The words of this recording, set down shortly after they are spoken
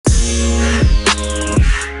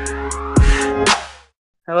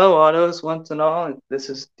Hello, Autos, once and all. This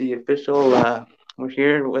is the official. We're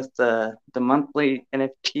here with the monthly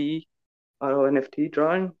NFT Auto NFT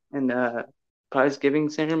drawing and prize giving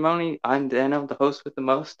ceremony. I'm Dano, the host with the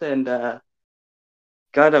most, and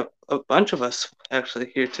got a bunch of us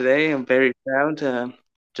actually here today. I'm very proud.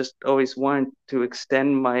 Just always wanted to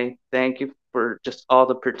extend my thank you for just all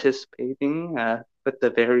the participating with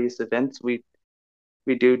the various events we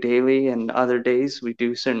do daily, and other days we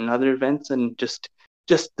do certain other events, and just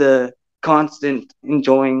the constant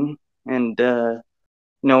enjoying and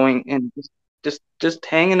knowing and just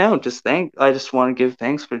hanging out. I just want to give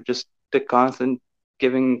thanks for just the constant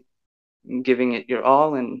giving giving it your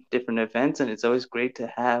all in different events, and it's always great to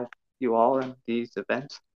have you all in these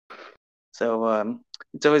events. So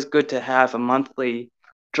it's always good to have a monthly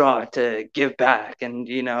draw to give back, and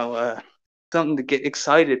something to get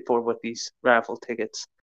excited for with these raffle tickets.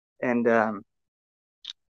 And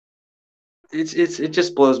it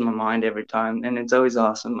just blows my mind every time, and it's always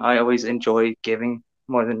awesome. I always enjoy giving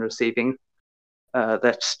more than receiving.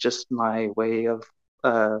 That's just my way of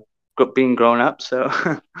uh, being grown up. So,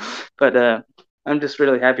 but I'm just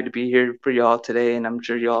really happy to be here for y'all today, and I'm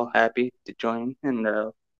sure y'all happy to join and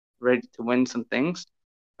ready to win some things.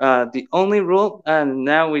 The only rule, and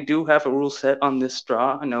now we do have a rule set on this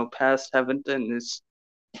straw. I know past haven't, and it's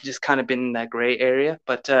just kind of been in that gray area.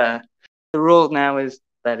 But the rule now is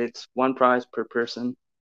that it's one prize per person.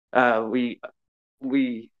 We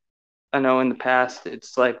I know in the past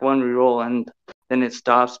it's like one reroll and then it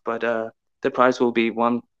stops, but the prize will be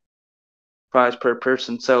one prize per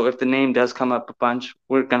person. So if the name does come up a bunch,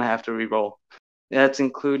 we're gonna have to reroll. That's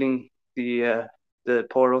including the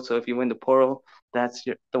portal. So if you win the portal, that's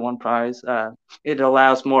the one prize. It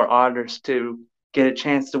allows more otters to get a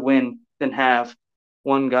chance to win than have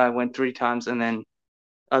one guy win three times and then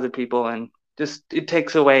other people, and just it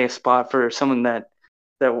takes away a spot for someone that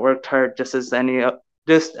worked hard just as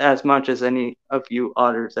much as any of you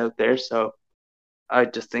otters out there. So I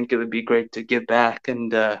just think it would be great to give back,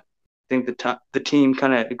 and I think the team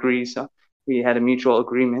kind of agrees. We had a mutual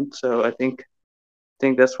agreement, so I think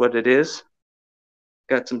that's what it is.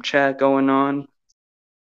 Got some chat going on.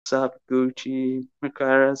 What's up, Gucci,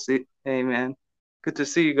 Makara? Hey man, good to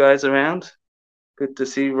see you guys around. Good to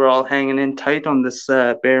see we're all hanging in tight on this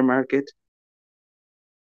bear market.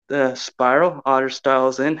 The spiral otter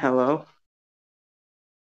styles in. Hello.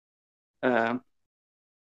 Um,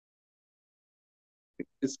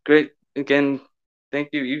 it's great again. Thank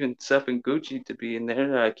you, even Seth and Gucci, to be in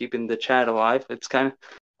there, keeping the chat alive.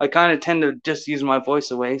 I kind of tend to just use my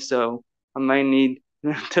voice away, so I might need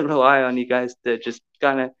to rely on you guys to just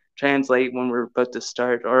kind of translate when we're about to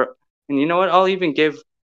start. And you know what? I'll even give,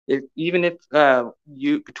 even if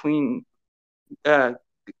you between uh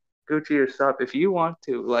Gucci or Seth, if you want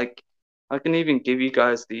to, like, I can even give you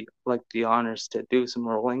guys the honors to do some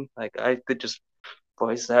rolling. Like I could just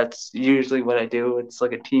voice. That's usually what I do. It's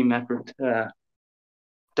like a team effort.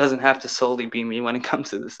 Doesn't have to solely be me when it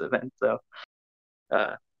comes to this event. So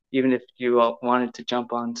uh, even if you all wanted to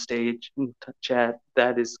jump on stage and chat,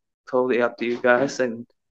 that is totally up to you guys. And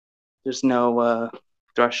there's no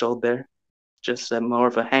threshold there. Just more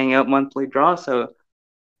of a hangout monthly draw. So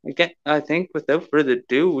again, I think without further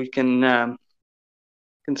ado, we can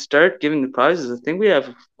start giving the prizes. I think we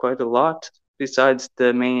have quite a lot besides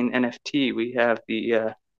the main NFT. We have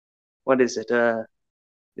the what is it?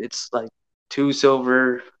 It's like two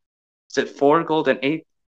silver. Is it four gold and eight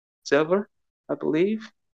silver? I believe.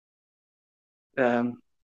 Um,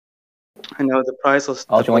 I know the prize was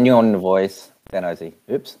I'll the join you on the voice, Danozzy.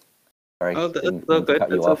 Oops, sorry, oh, that's didn't so mean to good. cut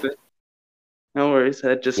you That's so off. good. No worries.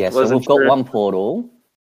 I just Yeah, so wasn't we've got sure. one portal,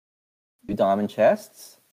 two diamond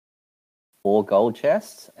chests, four gold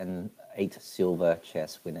chests, and 8 silver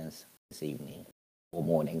chest winners this evening or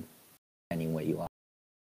morning, depending where you are.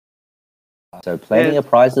 So Yeah, plenty of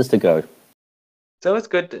prizes to go. it's always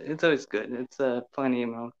good. It's always good. It's plenty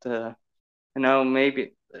amount. I know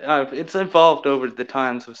maybe it's evolved over the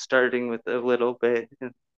times of starting with a little bit.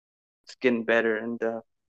 And it's getting better. And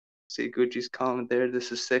see Gucci's comment there.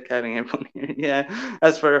 This is sick having everyone here. Yeah,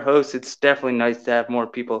 as for a host, it's definitely nice to have more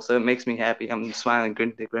people. So it makes me happy. I'm smiling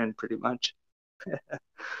grin to grin pretty much.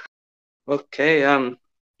 Okay.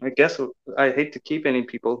 I guess I hate to keep any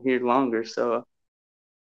people here longer. So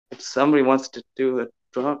if somebody wants to do a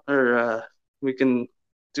drop, or we can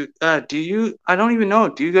do. Do you? I don't even know.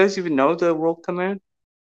 Do you guys even know the world command?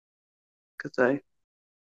 Because I'm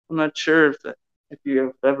not sure if you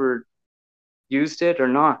have ever used it or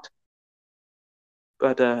not.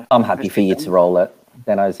 But I'm I happy for see you to them. roll it.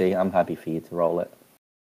 Danozzy, I'm happy for you to roll it.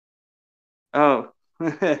 Oh,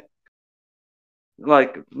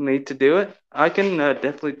 like me to do it, I can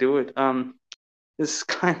definitely do it. This is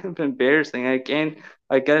kind of embarrassing. I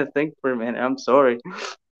gotta think for a minute. I'm sorry.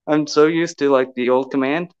 I'm so used to like the old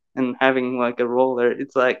command and having like a role there.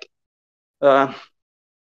 It's like, uh,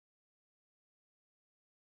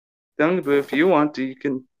 don't, but if you want to, you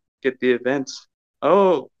can get the events.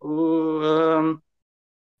 Oh, ooh,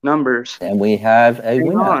 numbers. And we have a Hang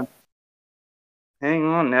winner. on, hang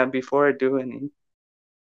on now before I do any.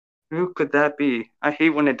 Who could that be? I hate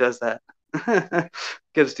when it does that.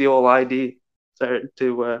 Gives the old ID start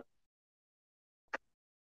to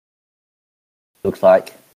Looks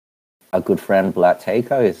like our good friend Black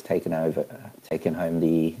Taco is taking home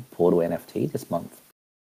the Portal NFT this month.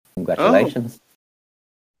 Oh, Congratulations.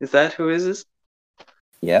 is that who is this?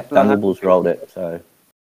 Yep, We'll have Dumbledore's to, rolled it, so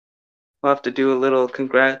we'll have to do a little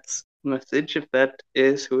congrats message if that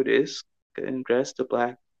is who it is. Congrats to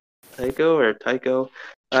Black Tycho.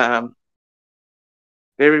 Um,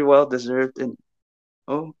 very well deserved. And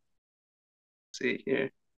oh, let's see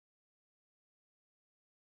here.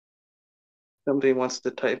 Somebody wants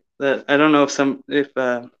to type that. I don't know if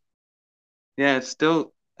yeah, it's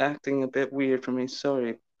still acting a bit weird for me.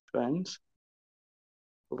 Sorry, friends.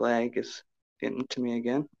 Lag is getting to me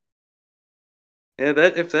again. Yeah,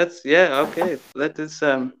 that if that's yeah, okay. That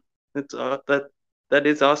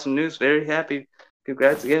is awesome news. Very happy.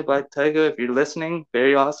 Congrats again, Black Tiger. If you're listening,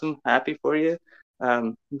 very awesome. Happy for you.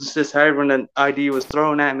 It's just hard when an ID was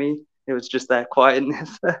thrown at me. It was just that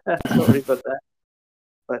quietness. Sorry about that.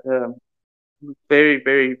 But very,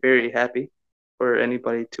 very, very happy for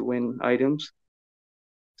anybody to win items.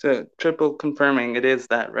 So triple confirming it is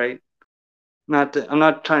that, right? I'm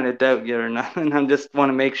not trying to doubt you or nothing. I just want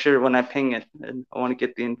to make sure when I ping it, and I want to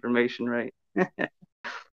get the information right.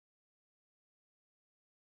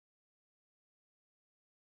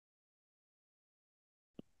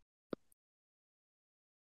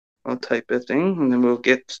 I'll type a thing, and then we'll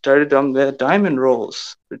get started on the diamond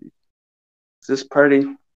rolls. This party.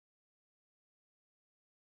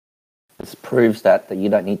 this proves that you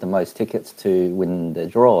don't need the most tickets to win the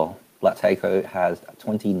draw. Black Taco has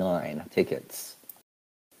 29 tickets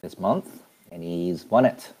this month, and he's won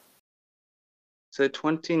it. So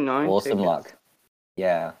 29 Awesome tickets. luck.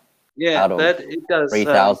 Yeah. Yeah, Out of that it does.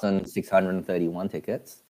 3,631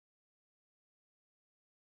 tickets.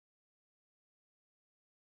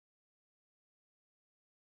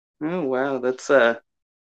 Oh wow, that's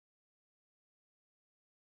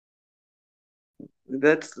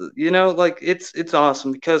like it's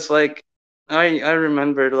awesome because like I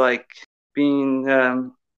remember like being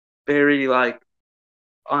very like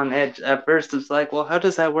on edge at first. It's like, well, how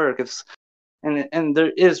does that work? And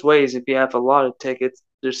there is ways if you have a lot of tickets,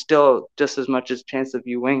 there's still just as much as chance of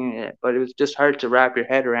you winning it. But it was just hard to wrap your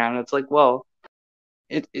head around. It's like, well,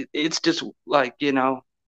 it's just like to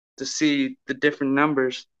see the different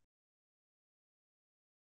numbers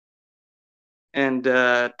and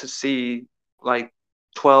to see like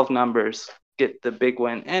 12 numbers get the big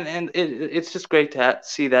win, and it's just great to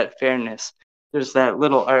see that fairness. There's that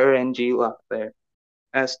little RNG luck there,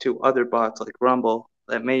 as to other bots like Rumble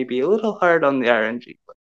that may be a little hard on the RNG.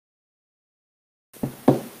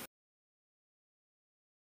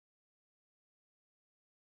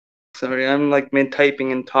 Sorry, I'm like mid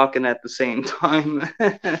typing and talking at the same time.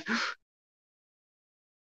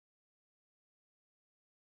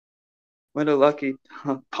 What a lucky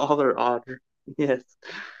baller otter. Yes.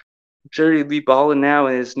 I'm sure he'll be balling now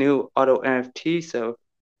in his new Otto NFT, so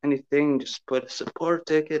anything, just put a support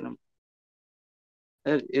ticket.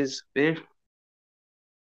 That is very.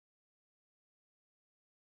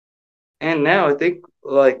 And now I think,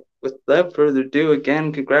 like, without further ado,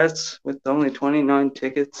 again, congrats with only 29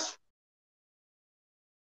 tickets.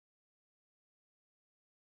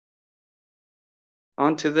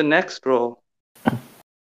 On to the next roll.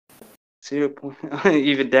 0 point,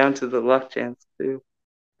 even down to the luck chance, too.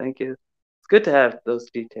 Thank you. It's good to have those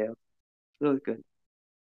details. It's really good.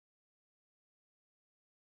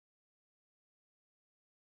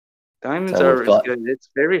 Diamonds So are we've always got good. It's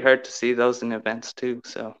very hard to see those in events, too.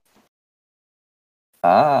 So,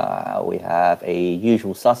 we have a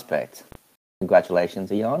usual suspect.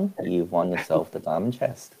 Congratulations, Eon. You've won yourself the diamond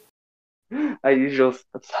chest. a usual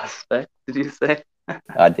suspect, did you say?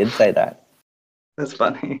 I did say that. That's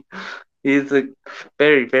funny. He's a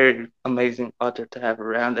very, very amazing author to have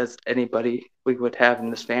around, as anybody we would have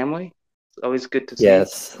in this family. It's always good to see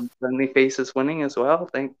Yes. some friendly faces winning as well.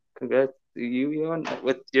 Congrats to you, Ewan,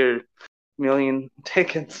 with your million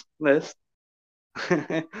tickets list.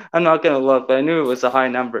 I'm not gonna look, but I knew it was a high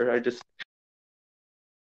number. I just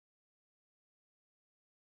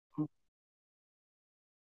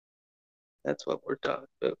That's what we're talking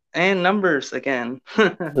about. And numbers again.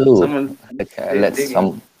 Ooh, Someone okay, let's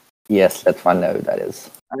digging. yes, let's find out who that is.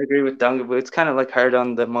 I agree with Dungabu. It's kind of like hard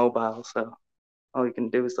on the mobile, so all you can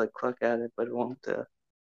do is like click at it, but it won't.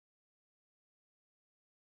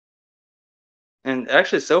 And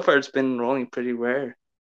actually, so far it's been rolling pretty rare.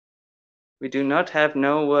 We do not have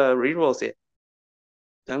no rerolls yet.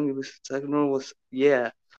 Dungabu's second roll was yeah.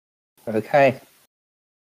 Okay.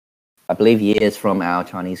 I believe years from our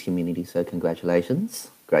Chinese community, so congratulations.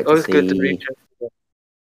 Great to Always good to reach see. out.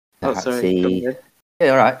 Oh, sorry. Go See, ahead. yeah,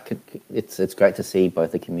 all right. It's great to see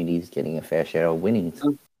both the communities getting a fair share of winnings.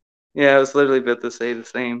 Yeah, I was literally about to say the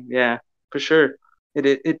same. Yeah, for sure.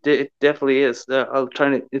 It definitely is. I'll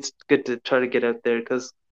try to. It's good to try to get out there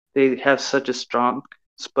because they have such a strong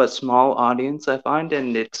but small audience. I find,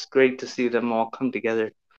 and it's great to see them all come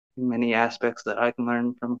together in many aspects that I can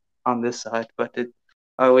learn from on this side. But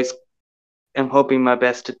I always am hoping my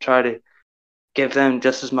best to try to give them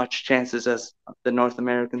just as much chances as the North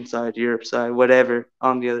American side, Europe side, whatever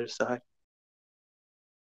on the other side.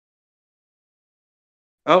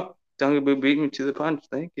 Oh, Dungaboo beat me to the punch.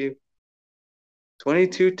 Thank you.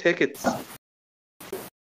 22 tickets.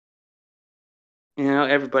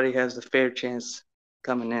 Everybody has a fair chance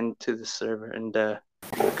coming into the server, and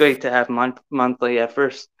great to have monthly at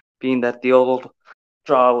first, being that the old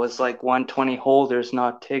draw was like 120 holders,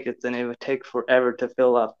 not tickets, and it would take forever to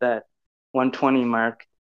fill up that 120 mark.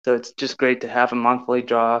 So it's just great to have a monthly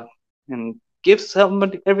draw and gives a little,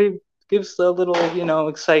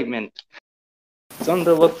 excitement, something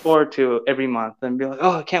to look forward to every month, and be like,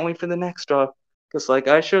 oh, I can't wait for the next draw. Because like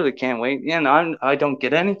I surely can't wait. Yeah, no, I don't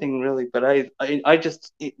get anything really, but I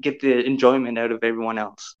just get the enjoyment out of everyone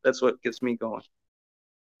else. That's what gets me going.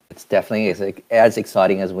 It's definitely as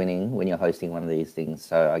exciting as winning when you're hosting one of these things.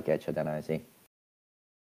 So I get you, Danozzy.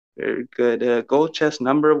 Very good. Gold chest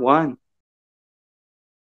number one.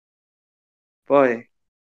 Boy,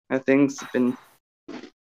 that thing's been.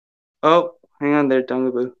 Oh, hang on there,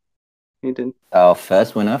 Dungaboo. He didn't. Our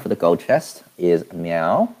first winner for the gold chest is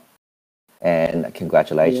Meow. And Yeah.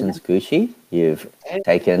 congratulations, Gucci. You've Hey,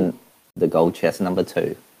 taken the gold chest number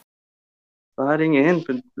 2. sliding in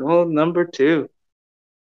for gold number two.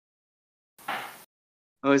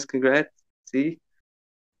 Always congrats. See?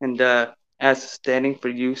 And as standing for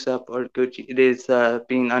USUP or Gucci, it is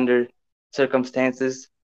being under circumstances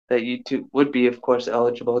that you two would be, of course,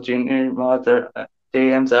 eligible. Junior mods or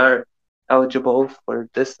JMs are eligible for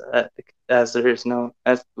this, as there is no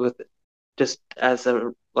as with just as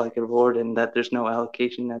a like a reward, and that there's no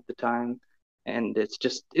allocation at the time, and it's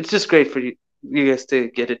just great for you guys to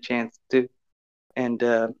get a chance to, and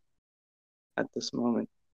at this moment.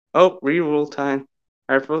 Oh, reroll time.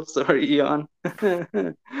 Raffle, sorry, Eon.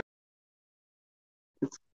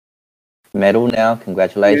 Medal now,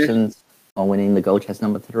 congratulations on winning the gold chest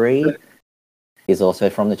number 3. He's also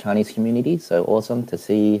from the Chinese community, so awesome to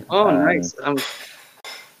see. Oh, nice.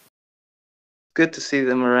 Good to see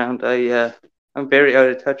them around. I'm very out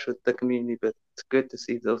of touch with the community, but it's good to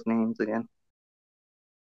see those names again.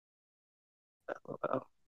 LOL.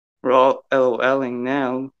 We're all LOLing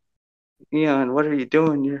now. Eon, what are you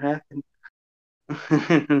doing? You're hacking.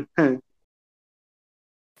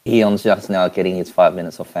 Eon's just now getting his 5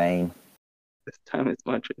 minutes of fame. This time it's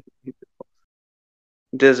much. He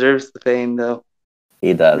deserves the fame, though.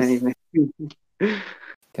 He does. Anyway.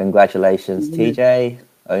 Congratulations, TJ09.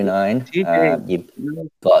 TJ, You've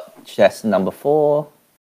got chest number 4.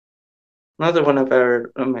 another one of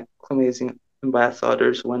our amazing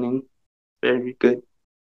ambassadors winning. Very good.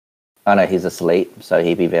 I know he's asleep, so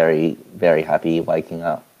he'd be very, very happy waking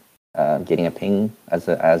up, getting a ping as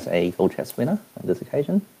a gold chest winner on this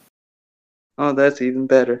occasion. Oh, that's even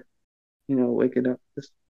better. Waking up.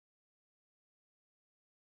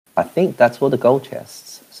 I think that's for the gold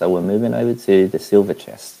chests. So we're moving over to the silver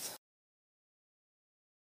chests.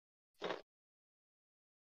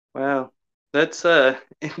 Wow. That's it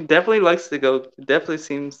definitely likes to go. It definitely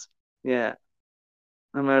seems, yeah.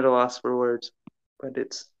 I'm at a loss for words, but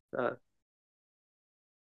uh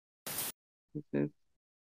it's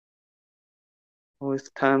always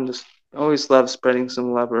time to always love spreading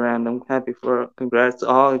some love around. I'm happy for congrats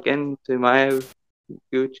all again to Maya,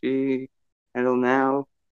 Gucci, and now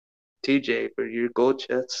TJ for your gold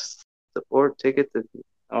chest support tickets,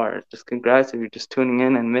 or just congrats if you're just tuning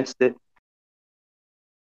in and missed it.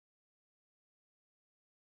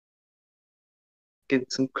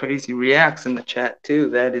 Get some crazy reacts in the chat too.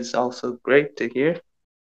 That is also great to hear.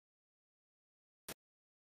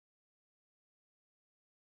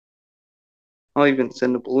 I'll even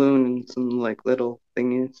send a balloon and some like little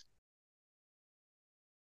thingies.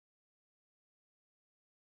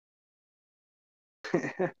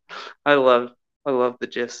 I love the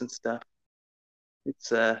gifs and stuff.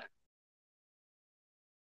 It's oh,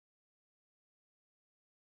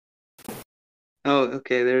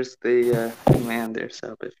 okay, there's the command there,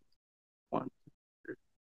 sub if you want.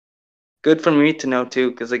 Good for me to know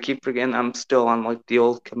too, because I keep forgetting I'm still on like the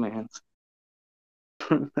old commands.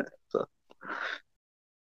 So,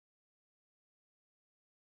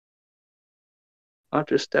 not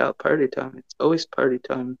just out party time. It's always party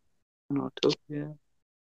time in Autopia.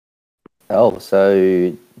 Oh,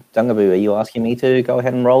 so Dungaboo, are you asking me to go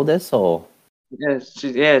ahead and roll this, or? Yeah,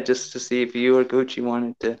 yeah, just to see if you or Gucci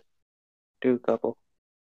wanted to do a couple.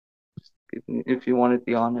 If you wanted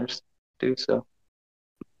the honors, do so.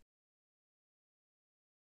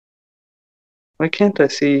 Why can't I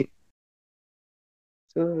see?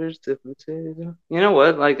 Silver's the potato. You know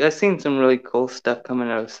what? Like I've seen some really cool stuff coming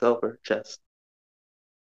out of silver chest.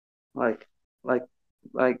 Like, like,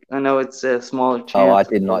 like I know it's a smaller Oh, I chance,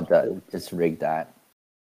 of did course. not just rig that.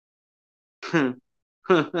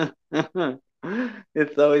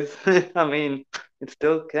 It's always. I mean, it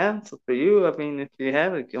still counts for you. I mean, if you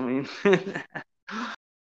have it, I mean.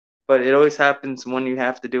 But it always happens when you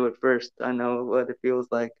have to do it first. I know what it feels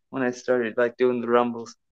like when I started like doing the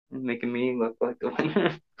rumbles and making me look like the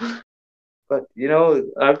winner. But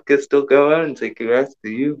I could still go out and say congrats to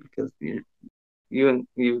you because you've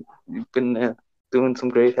been doing some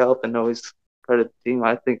great help and always part of the team.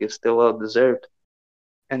 I think it's still well deserved,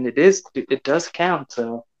 and it does count.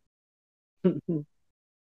 So you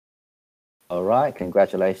All right,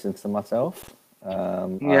 congratulations to myself. I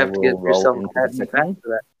have to will get roll yourself a into pat the on the second back one.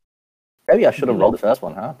 for Maybe I should have that. rolled the first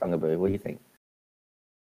one, huh, Dungaboo? What do you think?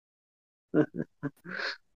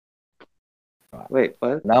 Right. Wait,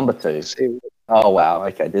 what? Number two. Say Oh, wow.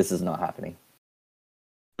 Okay, this is not happening.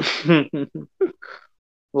 whoa,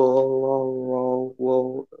 whoa, whoa,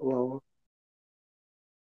 whoa, whoa.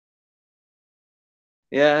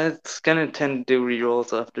 Yeah, it's gonna tend to do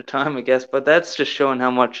rerolls after time, I guess, but that's just showing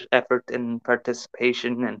how much effort and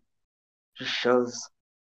participation and just shows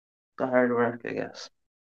the hard work, I guess.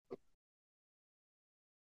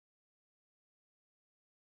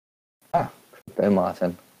 Crypto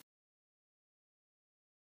Martin.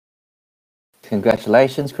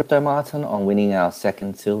 Congratulations, Crypto Martin, on winning our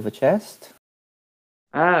second silver chest.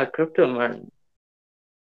 Crypto Martin.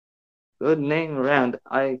 Good name around.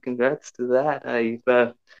 I congrats to that. I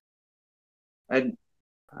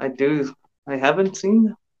I do I haven't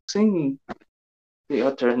seen the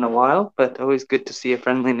Otto in a while, but always good to see a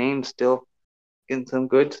friendly name still getting some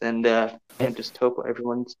goods and I just hope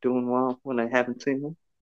everyone's doing well when I haven't seen them.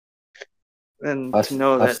 And to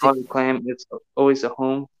know I've that seen. Autoclam is always a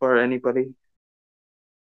home for anybody.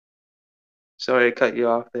 Sorry I cut you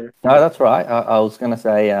off there. No, that's right. I was going to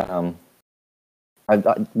say,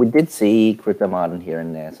 we did see Crypto Martin here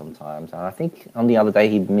and there sometimes. And I think on the other day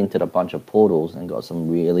he minted a bunch of portals and got some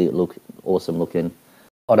really awesome looking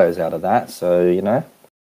autos out of that. So, it'd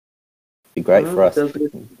be great for us Does to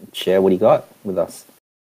it, share what he got with us.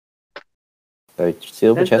 So,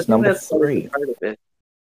 silver I chest think number that's always a 3. part of it.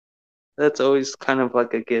 That's always kind of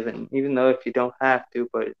like a given, even though if you don't have to,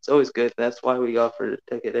 but it's always good. That's why we offer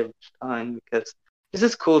the ticket every time because it's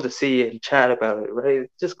just cool to see and chat about it, right?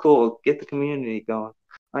 It's just cool. Get the community going.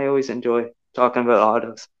 I always enjoy talking about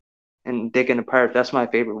autos and digging apart. That's my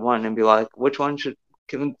favorite one, and be like, which one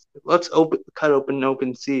let's cut open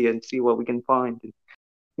open sea and see what we can find.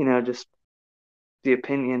 And, just the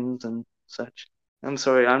opinions and such. I'm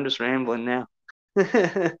sorry, I'm just rambling now.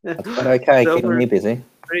 That's quite okay, keeping Silver me busy.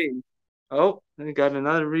 3. Oh, we got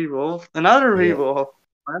another reroll. Another Yeah. reroll.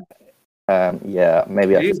 What? Yeah,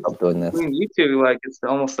 maybe I should Jeez, stop doing this. between you two, like it's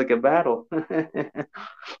almost like a battle.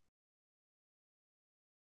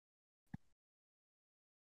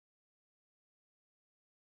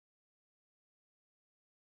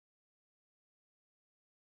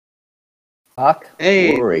 Ark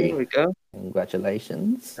Hey, there Worry. we go.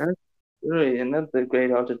 Congratulations. That's really another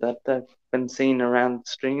great author that I've been seeing around the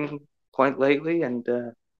stream quite lately, and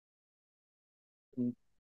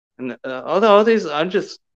all these, I'm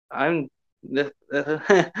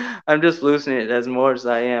I'm just losing it as more as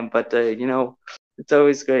I am, but it's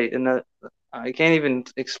always great, and I can't even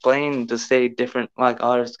explain to say different like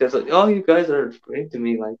artists because like, all you guys are great to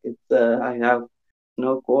me. Like it's I have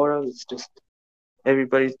no quarrel. It's just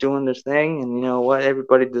everybody's doing their thing, and you know what?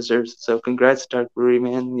 Everybody deserves it. So congrats, Dark Brewery,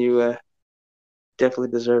 man. You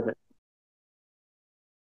definitely deserve it.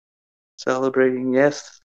 Celebrating,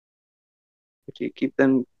 yes, but you keep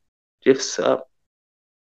them gifts up.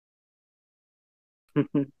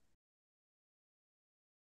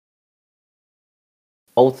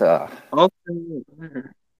 Alta. Ultimate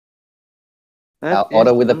winner. That is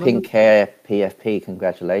Otto with the another. pink hair, PFP,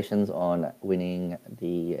 congratulations on winning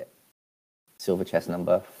the silver chest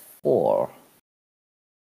number 4.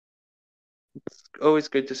 It's always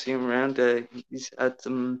good to see him around. He's had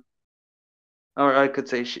some, or I could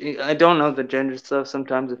say she. I don't know the gender stuff.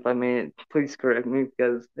 Sometimes, if I may, please correct me,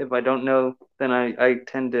 because if I don't know, then I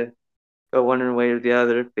tend to go one way or the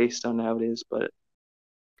other based on how it is. But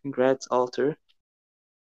congrats, Alter.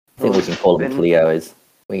 I think we Oh, can call them been Cleos.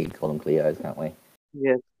 We can call them Cleos, can't we?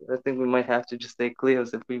 yes. I think we might have to just say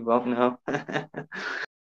Cleos if we won't know.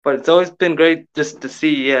 But it's always been great just to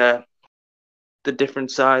see the different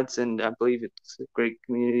sides, and I believe it's a great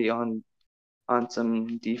community on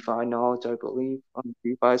some DeFi knowledge. I believe on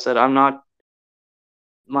the DeFi side, I'm not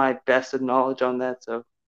my best of knowledge on that, so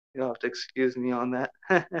you'll have to excuse me on that.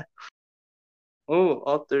 Oh,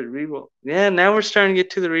 alter reroll. Yeah, now we're starting to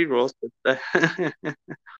get to the rerolls, but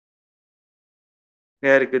we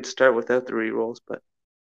had a good start without the rerolls, but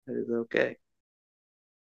it is okay.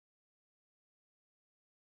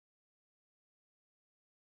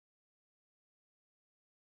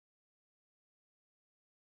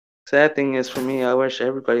 Sad thing is for me, I wish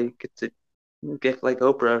everybody gets a gift like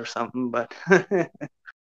Oprah or something, but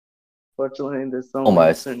fortunately, there's only a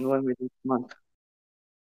Almost. certain limit each month.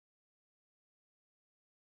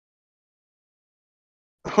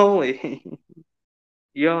 Holy,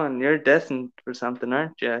 Yon, you're destined for something,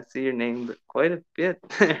 aren't you? I see your name quite a bit.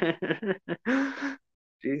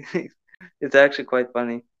 Jeez. It's actually quite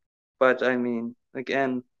funny. But I mean,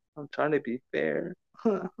 again, I'm trying to be fair.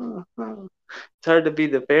 It's hard to be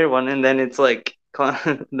the fair one, and then it's like,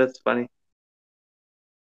 that's funny.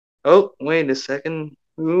 Oh, wait a second.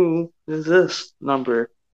 Who is this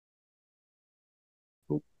number?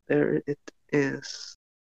 Oh, there it is.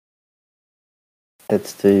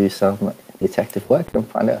 Let's do some detective work and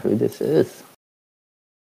find out who this is.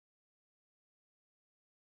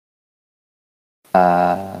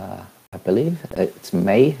 I believe it's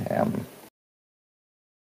Mayhem.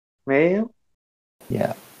 Mayhem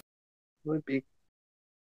Yeah. would be.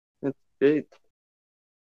 That's great.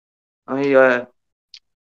 I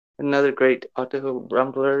another great Otto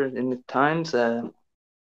Rumbler in the times. I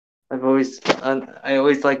always I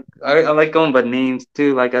like going by names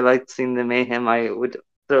too. Like I like seeing the mayhem. I would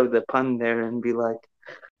throw the pun there and be like,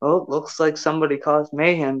 "Oh, looks like somebody caused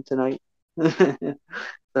mayhem tonight."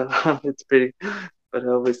 So it's pretty, but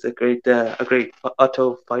always a great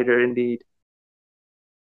auto fighter indeed.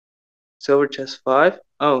 Silver chest 5?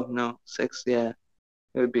 Oh no, 6. Yeah,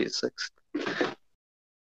 it would be a 6.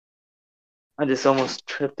 I just almost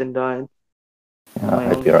tripped and died on I my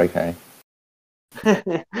hope own. you're okay.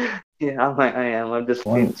 Yeah, I am. I'm just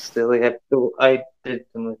being One. silly. I did it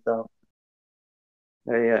to myself.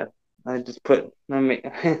 I just put. I mean,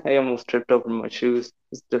 I almost tripped over my shoes.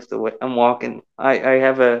 It's just the way I'm walking. I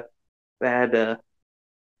have a bad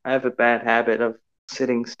I have a bad habit of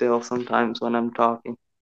sitting still sometimes when I'm talking.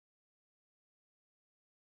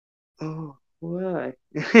 Oh, why?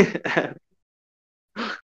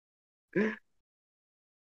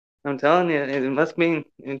 I'm telling you, it must mean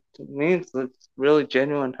it means it's really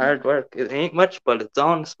genuine hard work. It ain't much, but it's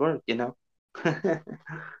honest work, you know.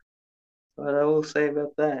 What I will say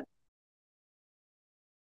about that.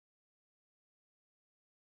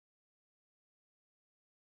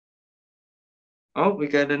 Oh, we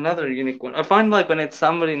got another unique one. I find like when it's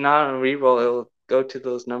somebody not on a reroll, it'll go to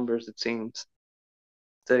those numbers, it seems,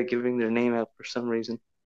 instead of giving their name out for some reason.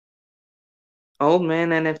 Old man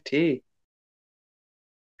NFT.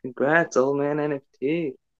 Congrats, old man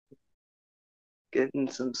NFT. Getting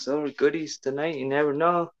some silver goodies tonight. You never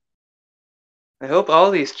know. I hope all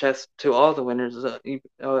these chests to all the winners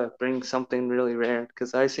bring something really rare.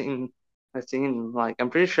 Because I seen like I'm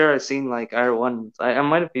pretty sure I seen like R1s. I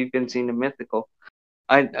might have even seen a mythical.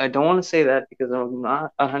 I don't want to say that because I'm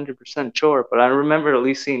not 100% sure, but I remember at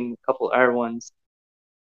least seeing a couple R1s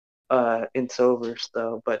in silvers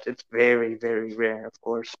though. But it's very very rare, of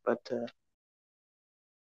course. But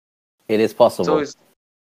It is it's possible. always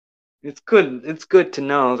it's good to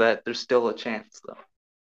know that there's still a chance though.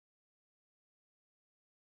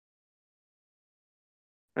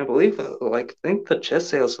 I believe, like, I think the chess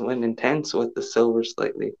sales went intense with the silvers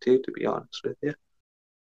lately too. To be honest with you,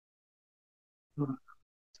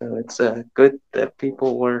 so it's good that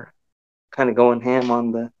people were kind of going ham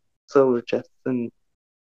on the silver chests and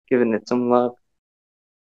giving it some love.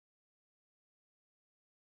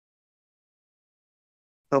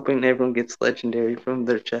 Hoping everyone gets legendary from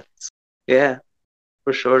their chests. Yeah,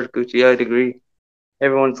 for sure, Gucci. I'd agree.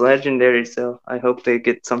 Everyone's legendary, so I hope they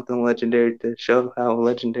get something legendary to show how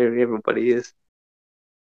legendary everybody is.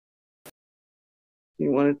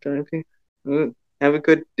 You want to try anything? Have a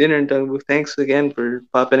good dinner, Doug. Thanks again for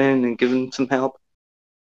popping in and giving some help.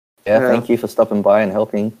 Yeah, thank you for stopping by and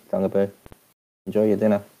helping, Dungaboo. Enjoy your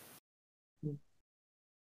dinner.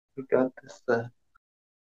 We got this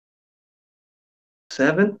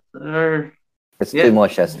 7th or There's yeah. 2 more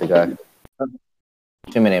chests to go.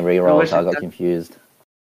 Too many rerolls. I got confused.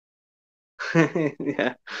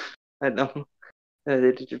 Yeah, I know.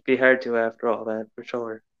 It'd be hard to after all that for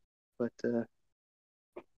sure. But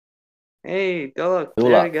hey, look, Cool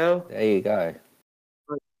there we up. go. There you go.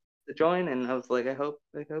 To join, and I was like, I hope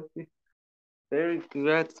you. Very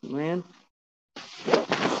congrats, man.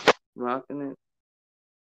 Rocking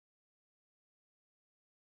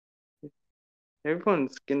it.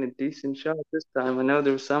 Everyone's getting a decent shot this time. I know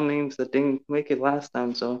there were some names that didn't make it last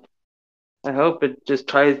time, so I hope it just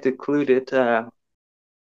tries to include it. And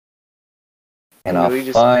And our we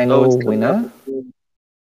just always final come up winner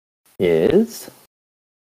is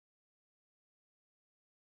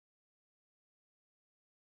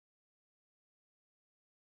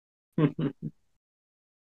with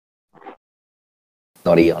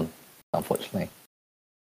not Eon, unfortunately.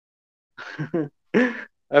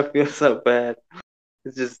 I feel so bad.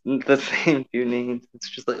 It's just the same few names. It's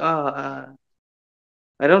just like, I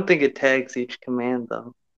don't think it tags each command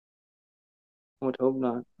though. I would hope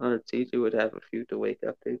not, or TJ would have a few to wake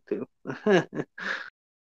up to too.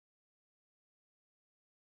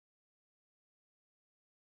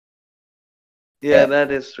 Yeah, Yeah,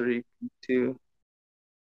 that is 3 too.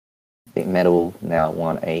 I think Metal now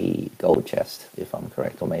won a gold chest, if I'm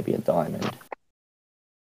correct, or maybe a diamond.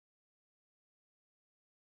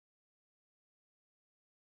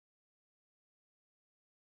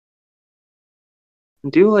 I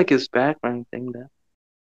do like his background thing though.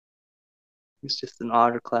 It's just an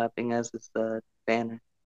otter clapping as his banner.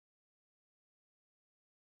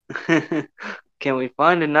 Can we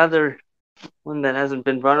find another one that hasn't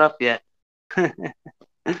been brought up yet?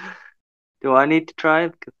 Do I need to try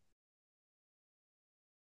it?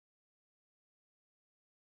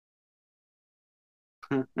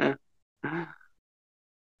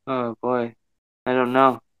 Oh boy, I don't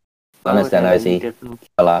know. I Honest would have any Danozzy, different.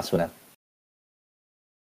 the last winner.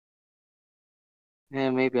 Yeah,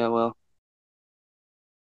 maybe I will.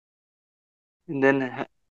 And then,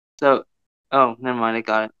 so, oh, never mind, I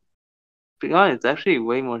got it. To be honest, it's actually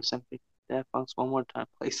way more simple. That bounce one more time,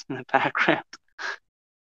 place in the background.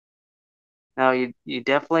 Now you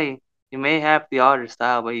definitely you may have the otter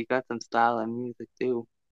style, but you got some style and music too.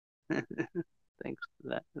 Thanks for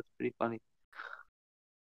that. That's pretty funny.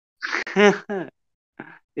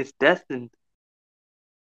 It's destined.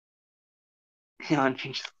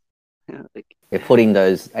 Like, They're putting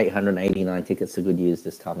those 889 tickets to good use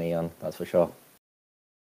this time, Eon, that's for sure.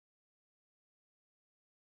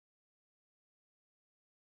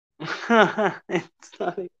 it's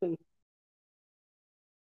not even.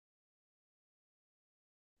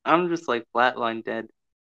 I'm just like flatline dead.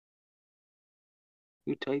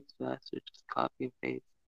 Who types faster? Just copy and paste.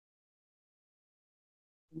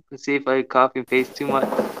 Let's see if I copy and paste too much.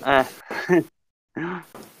 I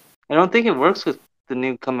don't think it works with the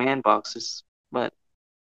new command boxes, but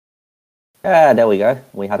Ah, there we go.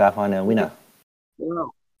 We have our final winner.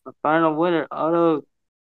 well, the final winner, Otto.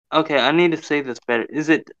 Okay, I need to say this better. Is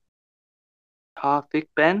it Topic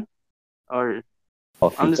Ben, or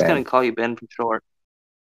Coffee I'm just gonna Ben. call you Ben for short.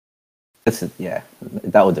 Yeah,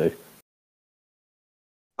 that will do.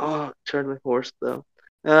 Oh, Charlie Horse though.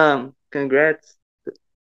 Congrats.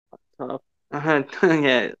 Top.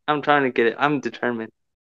 Yeah, I'm trying to get it. I'm determined.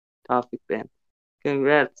 Topic Ben.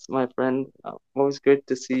 Congrats, my friend. Always good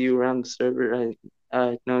to see you around the server.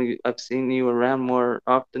 I know I've seen you around more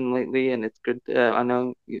often lately, and it's good. I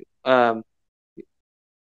know you.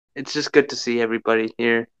 It's just good to see everybody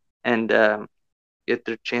here and get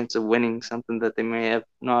their chance of winning something that they may have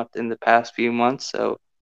not in the past few months. So,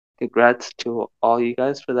 congrats to all you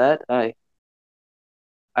guys for that.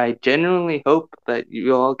 I genuinely hope that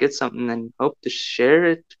you all get something and hope to share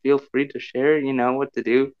it. Feel free to share. You know what to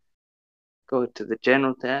do. Go to the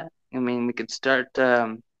general tab. I mean, we could start.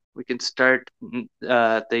 The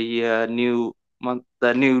new month,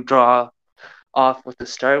 the new draw off with the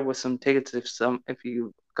start with some tickets if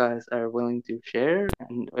you guys are willing to share,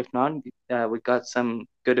 and if not, we got some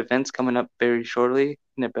good events coming up very shortly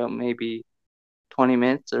in about maybe 20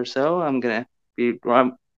 minutes or so. I'm gonna be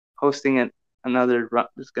hosting another.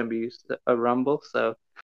 It's gonna be a rumble, so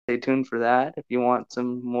stay tuned for that if you want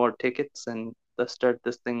some more tickets and let's start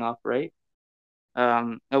this thing off right.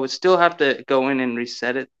 I would still have to go in and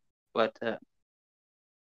reset it, but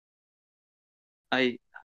I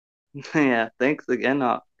yeah, thanks again,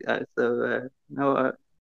 guys. So no,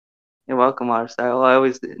 You're welcome, Arstyle. I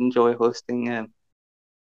always enjoy hosting,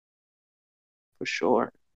 for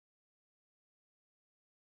sure.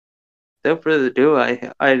 Without further ado,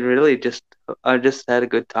 I really I just had a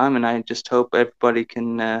good time, and I just hope everybody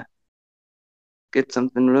can get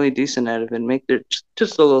something really decent out of it, make their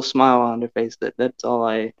just a little smile on their face. That's all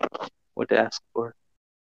I would ask for,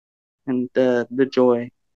 and the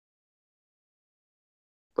joy.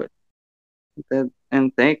 But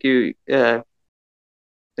and thank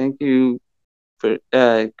you for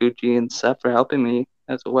Gucci and Seth for helping me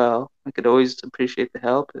as well. I could always appreciate the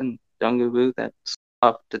help, and Dungabu that's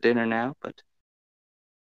off to dinner now, but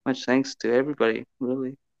much thanks to everybody.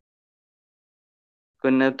 Really,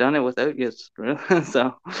 couldn't have done it without you.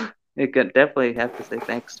 So I could definitely have to say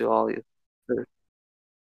thanks to all of you. For,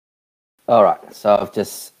 All right, so I've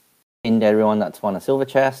just pinned everyone that's won a silver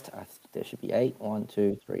chest. There should be 8. 1,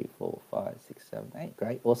 2, 3, 4, 5, 6, 7, 8.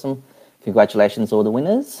 Great, awesome. Congratulations, all the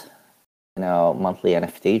winners in our monthly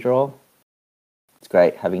NFT draw. It's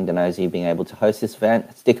great having Danozzy being able to host this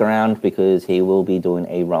event. Stick around because he will be doing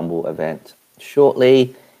a Rumble event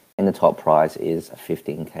shortly, and the top prize is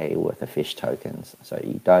 15k worth of fish tokens. So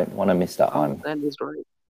you don't want to miss that one. that is right.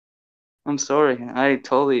 I'm sorry.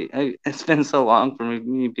 It's been so long for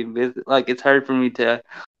me to be busy. Like, it's hard for me to,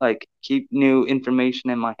 like, keep new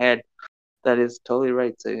information in my head. That is totally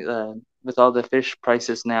right. So, with all the fish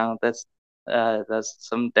prices now, that's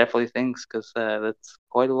some definitely things, because that's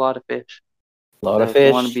quite a lot of fish. A lot of If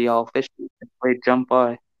you want to fish. be all fishy, you can play jump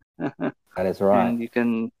by. That is right. And you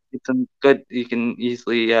can get some good. You can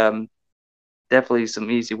easily definitely some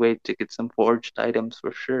easy way to get some forged items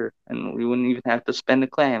for sure. And we wouldn't even have to spend a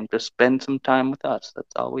clam. Just spend some time with us.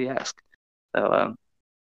 That's all we ask. So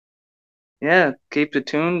yeah, keep it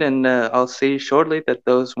tuned, and I'll see shortly that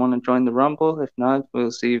those want to join the Rumble. If not, we'll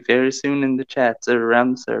see you very soon in the chats or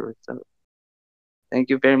around the server. So thank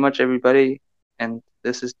you very much, everybody. And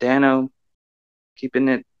this is Dano, keeping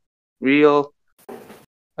it real.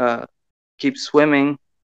 Keep swimming,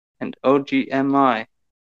 and OGMI.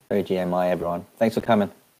 OGMI, everyone. Thanks for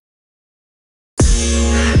coming.